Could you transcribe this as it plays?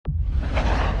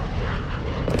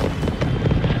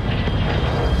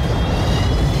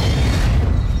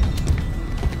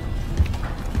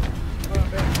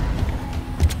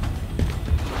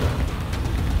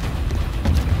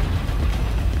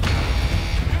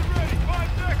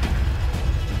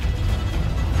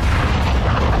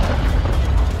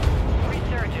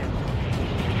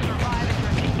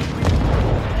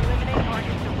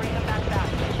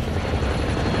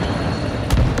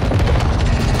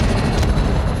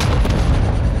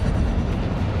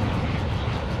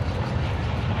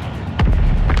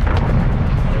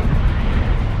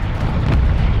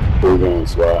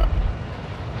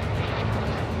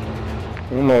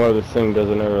know this thing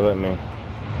doesn't ever let me.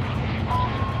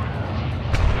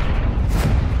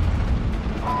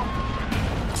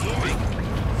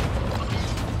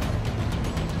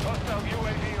 Hostile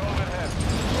UAV overhead.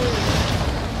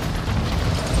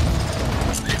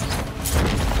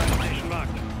 Destination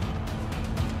marked.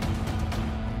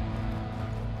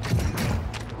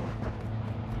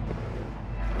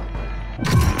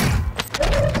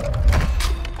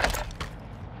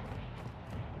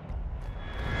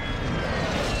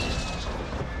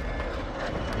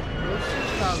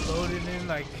 Loading in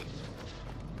like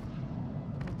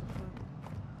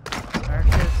I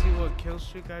can't see what kill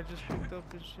streak I just picked up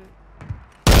and shit.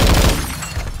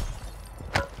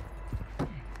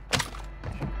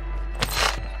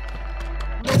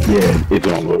 Yeah, it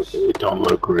don't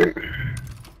look great. Maybe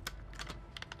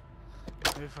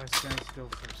if I stand still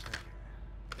for a second.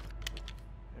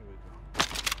 There we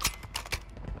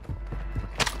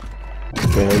go.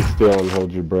 Stand still and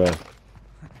hold your breath.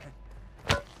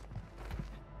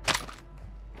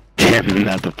 Damn,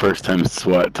 not the first time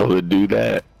SWAT told to do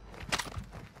that.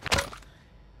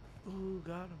 Ooh,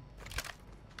 got him.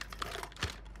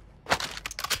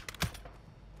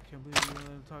 Can't believe you let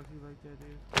him talk to you like that,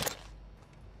 dude.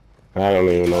 I don't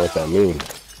even know what that means.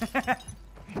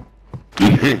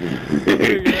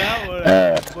 Figure out what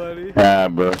happened, buddy.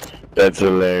 Bro, that's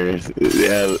hilarious.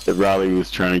 Yeah, Raleigh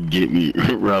was trying to get me.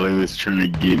 Raleigh was trying to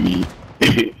get me.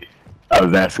 I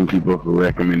was asking people for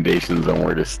recommendations on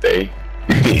where to stay.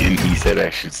 And he said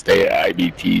I should stay at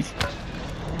IBT's.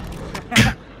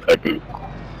 Fucking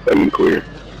queer.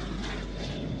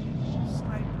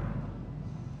 Sniper.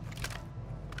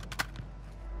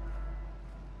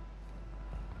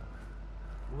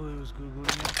 Willie was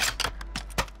Googling it.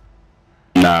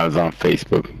 Nah, I was on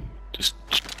Facebook. Just.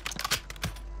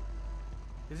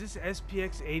 Is this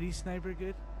SPX 80 sniper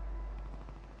good?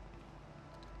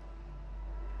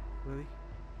 Willie?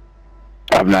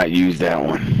 I've not used that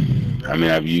one. I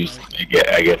mean, I've used.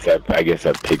 I guess I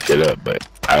picked it up, but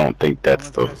I don't think that's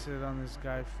I'm the. gonna test it on this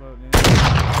guy floating in.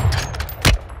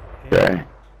 Okay.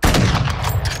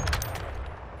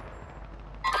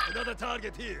 Another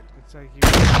target here. It's like you. I'm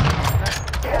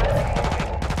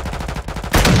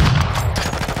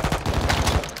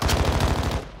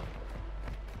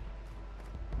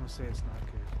gonna say it's not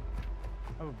good.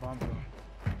 I have a bomb though.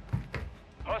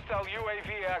 Hostile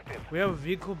UAV active. We have a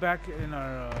vehicle back in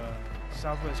our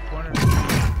southwest corner. I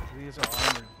think it's an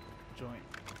armored joint.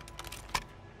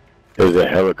 There's a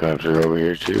helicopter over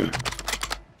here too.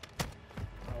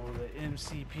 Oh, the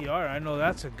MCPR. I know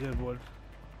that's a good one.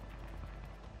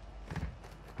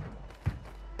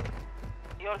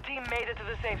 Your team made it to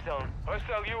the safe zone.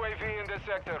 Hostile UAV in this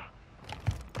sector.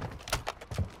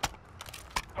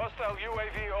 Hostile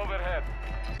UAV overhead.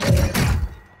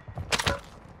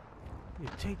 You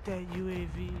take that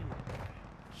UAV.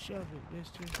 Shove it,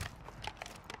 mister.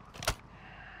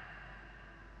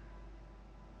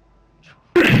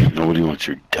 Nobody wants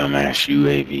your dumbass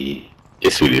UAV.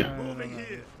 Yes, we do. Moving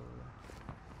here.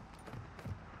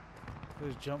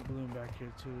 There's a jump balloon back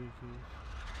here too. We could use.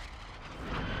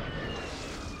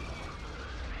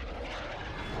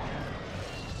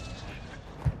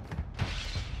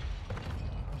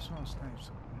 I just want to snipe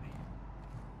somebody.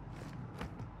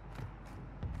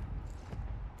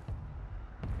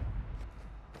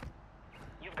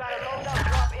 You've got a loadout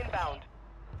drop inbound.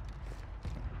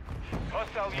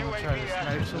 Hostile I'm gonna try to UAV snipe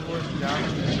active. someone down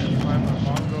and find my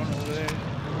bomb drone over there.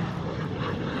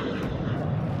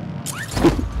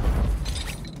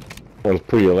 Sounds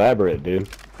pretty elaborate, dude.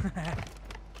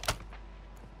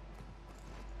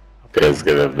 It's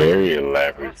got a very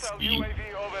elaborate Hostile scheme.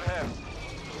 UAV overhead.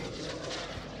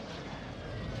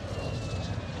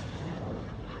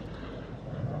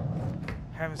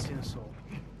 Haven't seen a soul.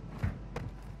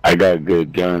 I got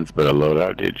good guns, but a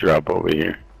loadout did drop over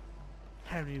here.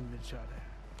 Haven't even been shot at.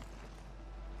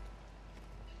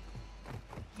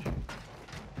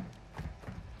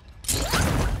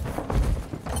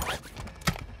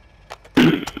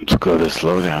 Let's go to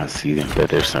slowdown and see them that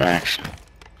there's some action.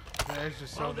 There's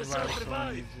just something about it,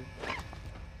 someone needs it.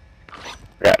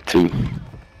 Got two.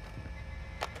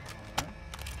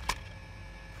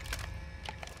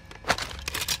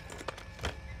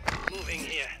 Moving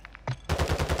here.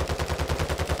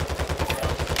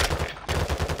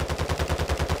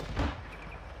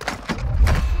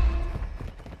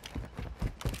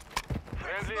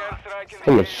 Friendly airstrike in the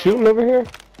Someone shooting over here?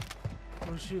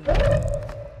 Oh shoot. Enemy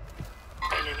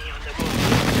on the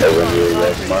move. That one really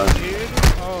left mine.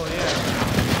 Oh yeah.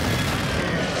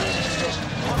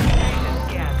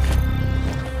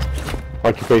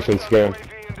 Occupation scan.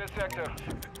 UAV in this sector.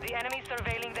 The enemy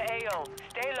surveilling the AO.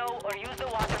 Stay low or use the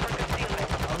water for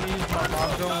concealment. I'm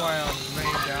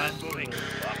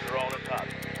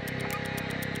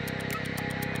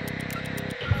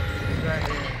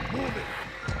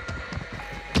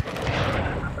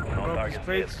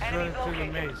crates objective. running through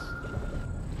the maze.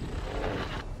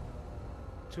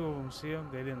 Two of them, see them?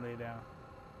 They didn't lay down.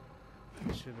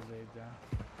 They should have laid down.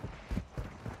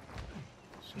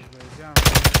 Should have laid down.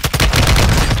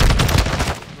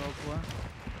 Broke one.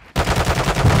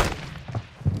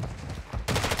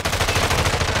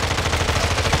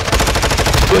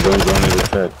 Yeah, don't go into the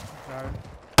head. Got him.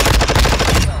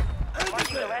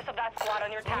 Marking the rest of that squad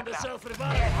on your attack map.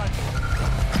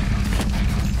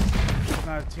 It's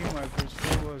not a team like this.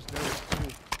 There was two.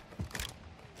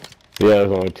 Yeah,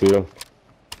 there's only two.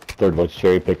 Third one's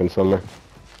cherry picking somewhere.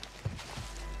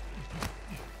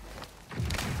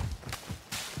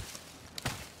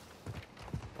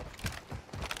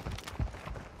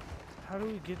 How do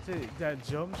we get to that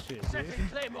jump shit, dude?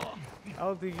 I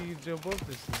don't think you can jump up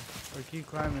this thing. Or keep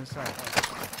climbing inside.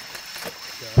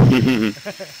 Oh.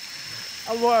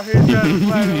 I'm out here trying to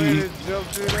find a way to jump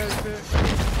through that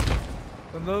shit.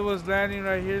 Another one's landing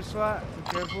right here, SWAT. Be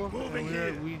careful.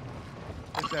 And we hit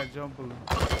that jump balloon.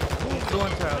 Go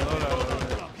into that loadout over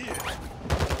there.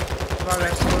 Saw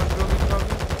that storm building coming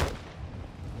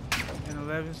in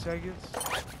 11 seconds.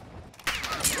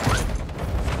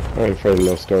 I ain't afraid of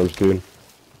no storms, dude.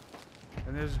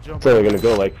 And there's a jump. It's only gonna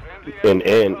go like an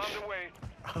inch.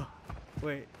 Oh,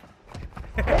 wait.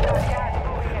 I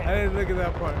didn't look at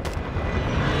that part.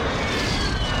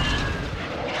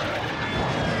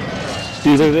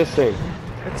 Dude, look at this thing.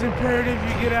 It's imperative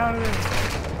you get out of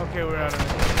there. Okay, we're out of there.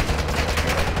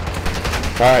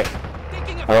 Alright.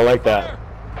 I don't like that.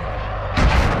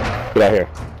 Get out here.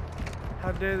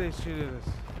 How dare they shoot at us?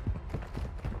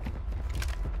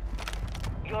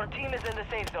 Your team is in the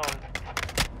safe zone.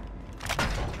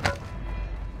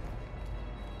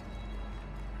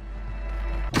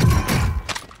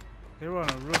 They were on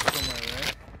a roof somewhere,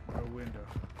 right? Or a window.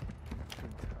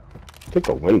 Couldn't tell. Take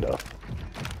a window.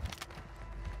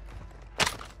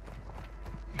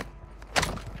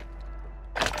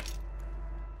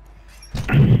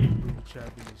 Booby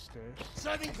trapping these stairs.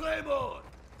 Setting Claymore!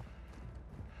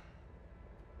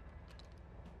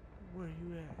 Where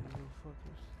you at, you little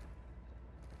fuckers?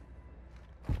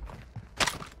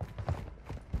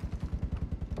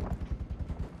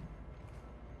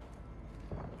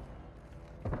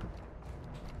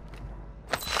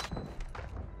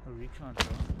 A recon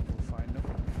drone. We'll find them.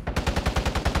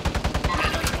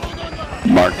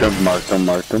 Mark them, mark them,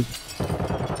 mark them.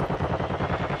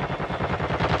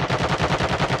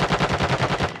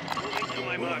 Moving to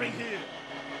my mark.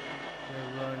 They're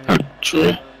running.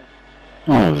 Drill.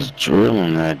 Oh, I was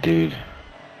drilling that dude.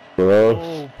 Gross.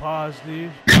 Oh, pause,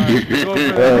 dude. Alright, go for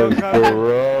the That was helicopter.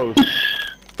 gross.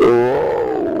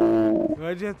 Oh.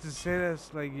 Why'd you have to say that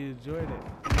like you enjoyed it?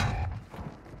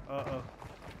 Uh-oh.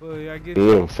 Well, I get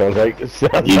Ew, sounds like it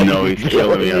sounds You like know he's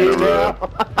killing me on the road.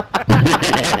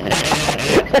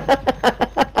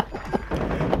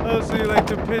 Oh, so you like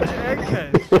to pitch and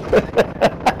catch?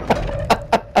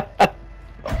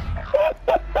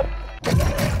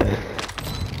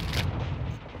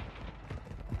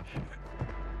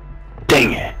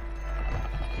 Dang it.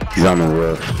 He's on the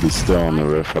roof. He's still on the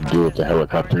roof. I'll do it with the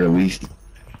helicopter at least.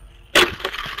 Oh,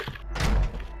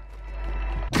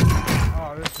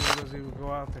 this one doesn't even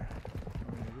go out there.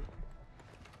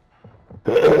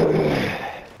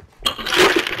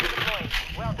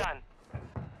 Well done.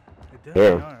 They definitely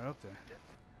Yeah. are up there.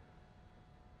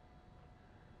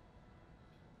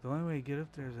 The only way to get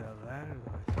up there is that ladder,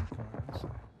 though, I think, on this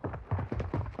side.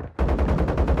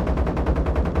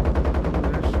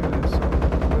 They're shooting at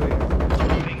something really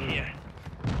Moving here.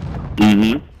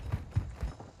 Mm-hmm.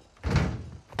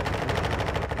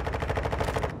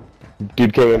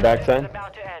 Dude came in It's backside.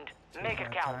 about to end. Make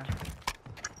it count.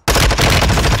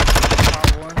 Top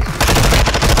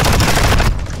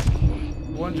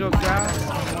one jumped down,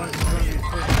 and one's going to be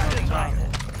pushing up top.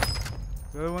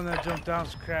 The other one that jumped down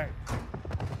is cracked. I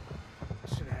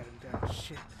should have had him down.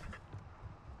 Shit.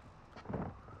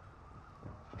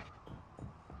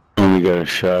 Only got a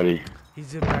shotty. He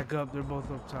zipped back up. They're both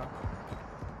up top.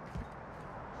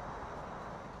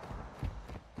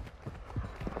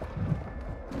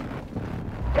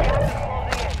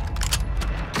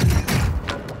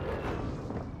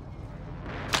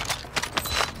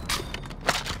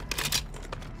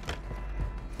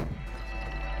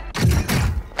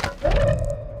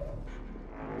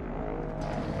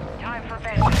 Time for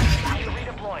vengeance.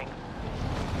 Redeploying.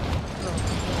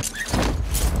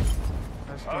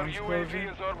 That's Our Storm's UAV closing.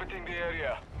 is orbiting the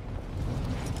area.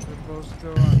 They're both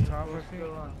still on top, I think.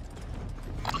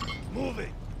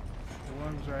 Moving. The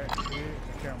one's right here.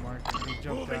 I can't mark it. He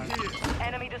jumped Moving down. here.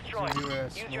 Enemy destroyed. So you were at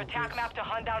Use your smokers. attack map to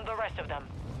hunt down the rest of them.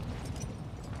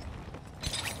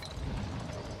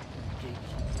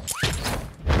 Gatekeeper.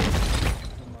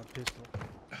 pistol.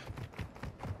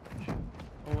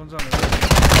 Oh, one's on the roof.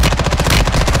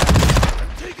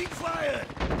 Taking fire!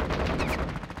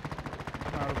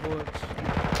 Out of bullets.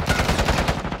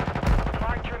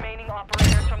 Marked remaining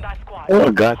operators from that squad. Oh,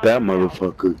 I got that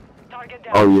motherfucker. Target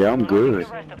down. Oh yeah, I'm Marking good.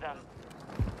 the rest of them.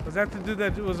 Was that the dude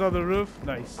that was on the roof?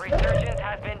 Nice. Resurgence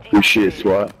has been Good shit, deactivated.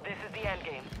 SWAT. This is the end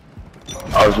game.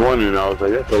 I was wondering, I was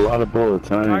like, that's a lot of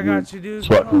bullets. I got you, dude.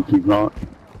 SWAT can keep going.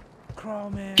 Crawl,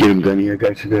 man. Get him, Gunny. I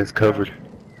got you guys covered.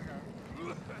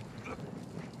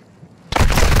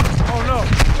 Oh, no.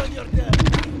 When you're dead.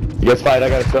 You guys fight, I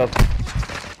got a self.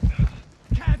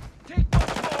 Can't take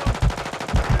much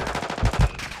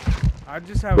more. I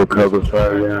just have Go a cover pistol.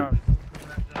 fire, Right yeah.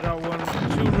 now. Got one,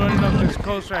 two running up this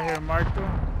coast right here, marked them.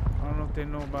 I don't know if they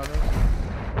know about us.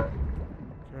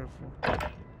 Careful.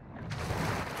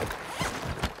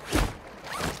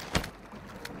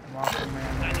 Walker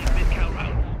man. I need mid-cal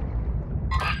rounds.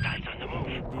 Hostiles on the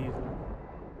move. Diesel.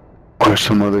 There's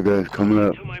some other guys coming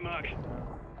up. To my mark.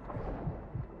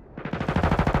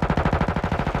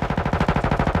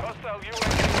 Hostile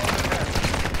UAV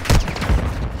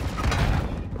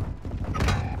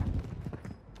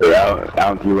They're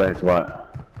out to your right, SWAT.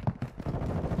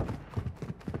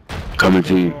 Coming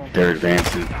to you. They're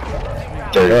advancing.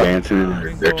 They're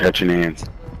advancing. They're touching hands.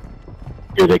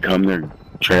 Here they come. They're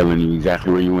trailing you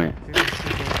exactly where you went. Take these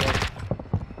people back.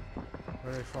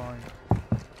 Where are they falling?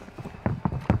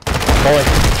 Boy.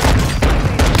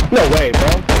 No way,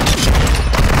 bro.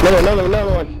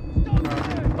 Another one.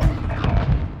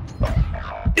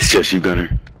 It's just you, Gunner.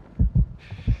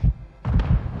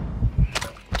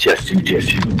 Just you.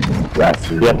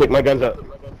 That's it. Yeah, pick my guns up.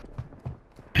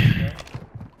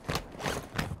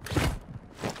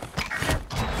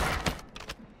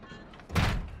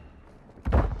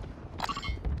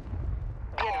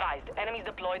 Be advised, enemies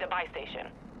deployed a buy station.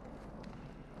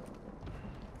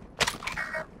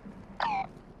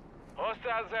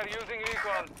 Hostiles are using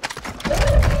recon.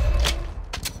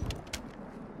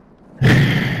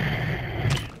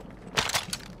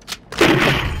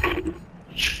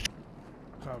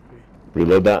 Copy.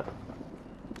 Reload that.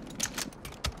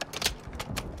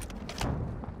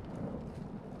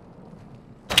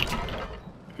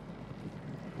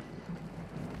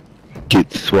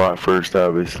 Get SWAT first,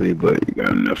 obviously, but you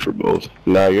got enough for both.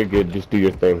 Nah, you're good. Just do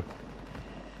your thing.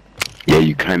 Yeah,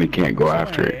 you kind of can't go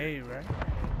after it. Hey, right?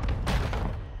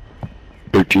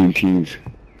 13 teams.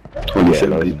 Yeah, 27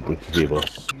 no, people. people.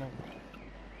 Smoke.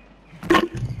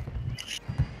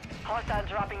 Hostiles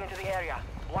dropping into the area.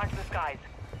 Watch the skies.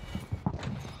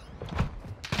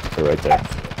 They're right there.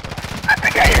 I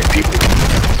think I hear people.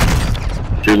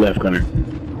 To your left, Gunner.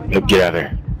 Yep, get out of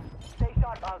there. Stay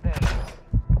sharp out there.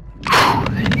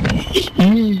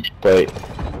 Wait.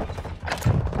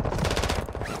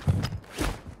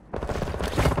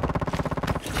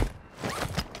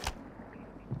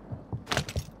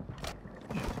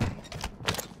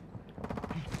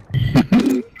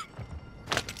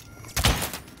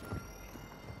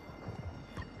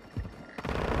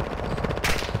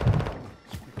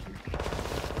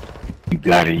 You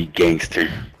got it, you gangster.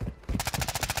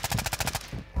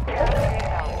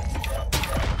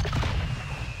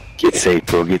 Get safe,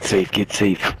 bro. Get safe.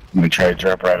 I'm gonna try to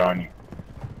drop right on you.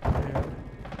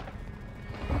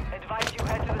 Advise you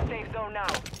head to the safe zone now.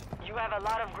 You have a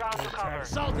lot of ground to cover.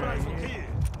 Assault rifle here.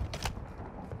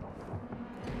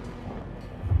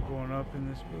 Going up in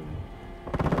this building.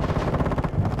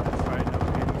 Fighting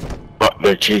up here. Oh,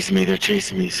 they're chasing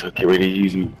me, so get ready to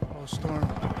use me. Oh, storm.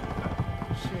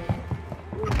 Shit.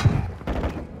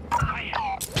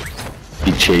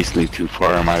 He chased me too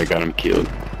far, I might have got him killed.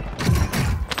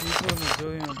 People in the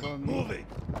building above me. Moving.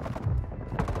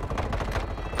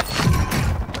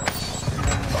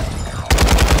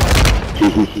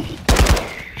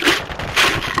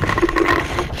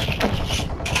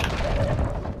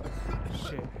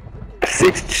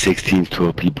 Shit. 16,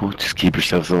 12 people, just keep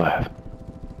yourselves alive.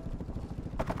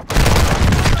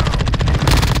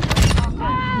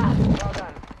 Well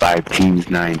done. 5 teams,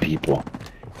 9 people.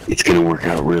 It's gonna work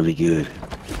out really good.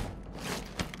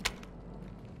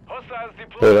 Hostiles Hold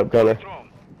deployed. up, Gunner. Strong.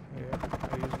 Yeah.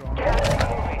 I use wrong. Gas is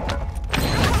moving.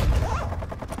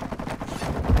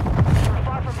 You're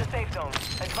far from the safe zone.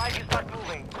 Advise you start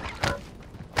moving. Oh,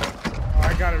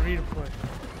 I gotta redeploy.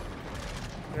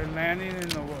 They're landing in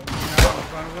the now in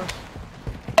front of us.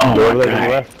 Oh Go over my there to the god.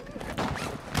 left.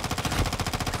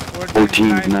 4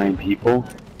 teams, 9 people.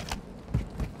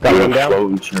 Got I'm one gonna down. float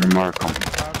and try to mark them.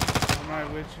 I'm right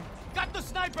with you. Got the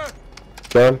sniper.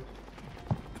 Done.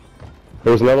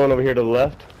 There's another one over here to the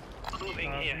left.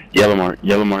 Moving here. Yellow mark.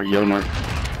 Red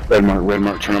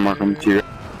mark, trying to mark them to your.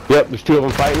 Yep, there's 2 of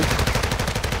them fighting.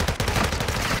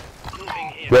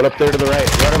 One up there to the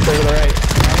right. Right up there to the right.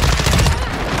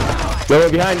 No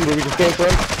one behind you where we just came from.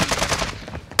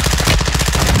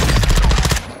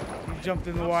 He jumped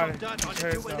in the water. He's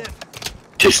hurt though.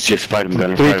 Just fight him,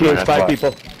 Gunner. 3 Fight him, teams, that's 5 why. people.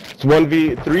 It's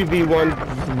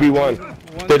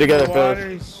 3v1v1. Stay together, fellas.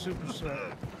 He's super sweat.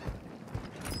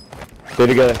 Stay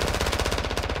together.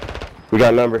 We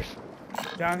got numbers.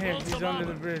 Down here, he's under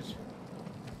the bridge.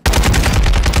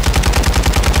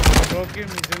 Broke him,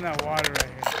 he's in that water right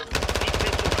here.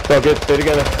 It's all good. Stay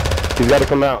together. He's got to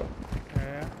come out.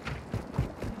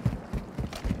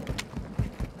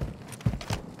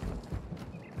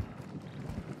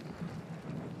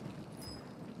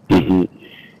 Yeah.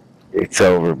 It's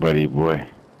over, buddy boy.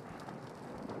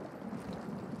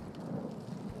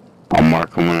 I'll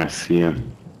mark him when I see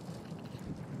him.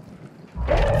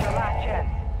 Your last chance.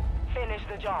 Finish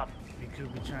the job. He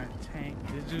could be trying to tank.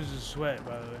 This dude's a sweat,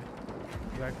 by the way.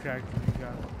 That crack he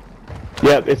got.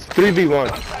 Yeah, it's 3v1.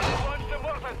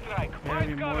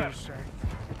 Enemy mortar strike.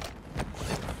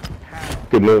 How?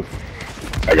 Good move.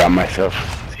 I got myself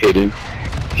hidden.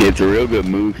 It's a real good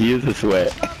move. He is a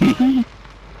sweat.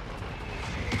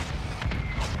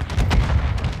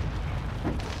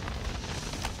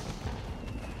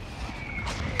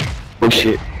 Oh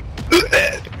shit.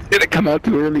 Did it come out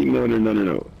too early?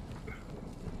 No.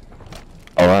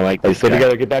 Oh, I like Hey, this stay guy.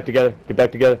 together. Get back together. Get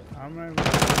back together. I'm right.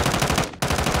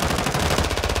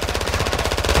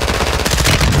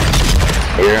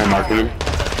 Here, I'm marking him.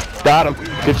 Got him.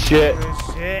 Good shit. Good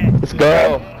shit. Let's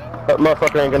go. That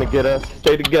motherfucker ain't gonna get us.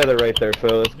 Stay together right there,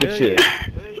 fellas. Good shit.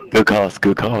 Good calls.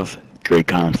 Great comms.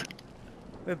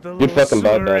 With the Good little fucking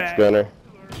sewer buybacks, rat. Gunner.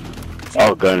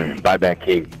 Oh, Gunner. Buyback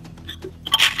king.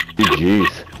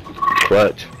 GG's.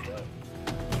 Clutch.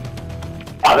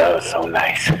 Oh, that was so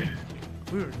nice.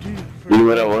 We were due for You know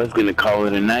what, I was gonna call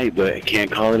it a night, but I can't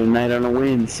call it a night on a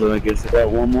win, so I guess I got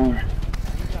one more. We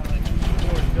got like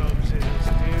 4 dubs in this,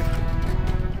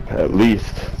 dude. At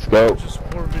least. Let's go. Just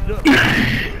warm it up.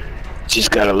 Just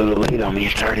got a little late on me.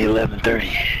 It's already 11:30.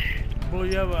 Boy,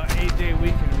 you have an 8-day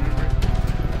weekend, remember?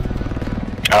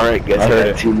 All right, guess I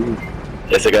Okay. got 2 more.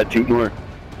 Guess I got 2 more.